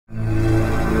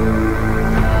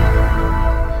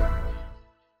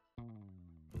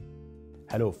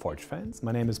Hello Forge fans,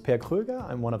 my name is Per Kröger,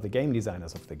 I'm one of the game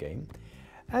designers of the game.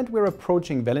 And we're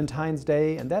approaching Valentine's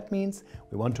Day, and that means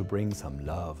we want to bring some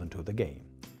love into the game.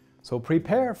 So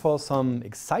prepare for some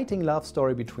exciting love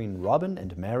story between Robin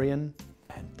and Marion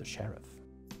and the sheriff.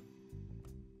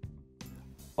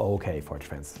 Okay Forge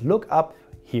fans, look up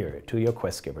here to your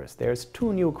quest givers. There's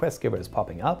two new quest givers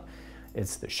popping up.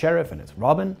 It's the sheriff and it's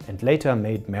Robin, and later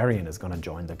Maid Marion is gonna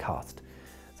join the cast.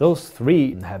 Those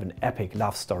three have an epic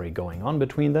love story going on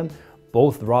between them.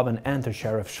 Both Robin and the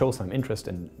sheriff show some interest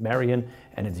in Marion,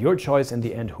 and it's your choice in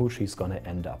the end who she's gonna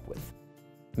end up with.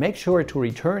 Make sure to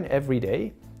return every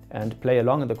day and play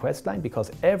along in the quest line, because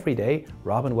every day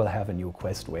Robin will have a new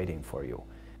quest waiting for you.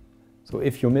 So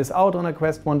if you miss out on a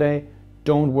quest one day,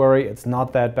 don't worry, it's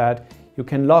not that bad. You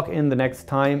can log in the next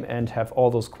time and have all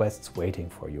those quests waiting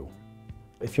for you.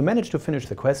 If you manage to finish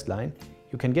the quest line,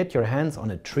 you can get your hands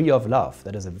on a Tree of Love.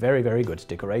 That is a very, very good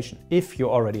decoration. If you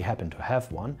already happen to have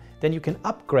one, then you can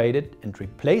upgrade it and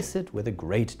replace it with a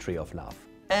Great Tree of Love.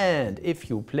 And if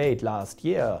you played last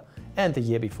year and the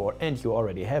year before and you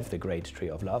already have the Great Tree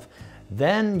of Love,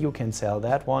 then you can sell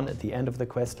that one at the end of the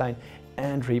quest line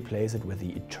and replace it with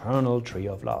the Eternal Tree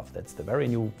of Love. That's the very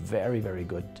new, very, very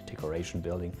good decoration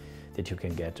building that you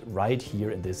can get right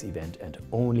here in this event and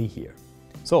only here.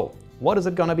 So, what is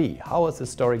it gonna be? How is the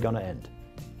story gonna end?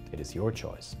 It is your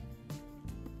choice.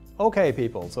 Okay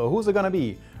people, so who's it gonna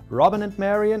be? Robin and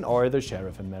Marion or the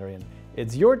sheriff and Marion?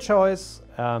 It's your choice.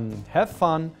 Have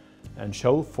fun and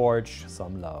show Forge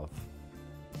some love.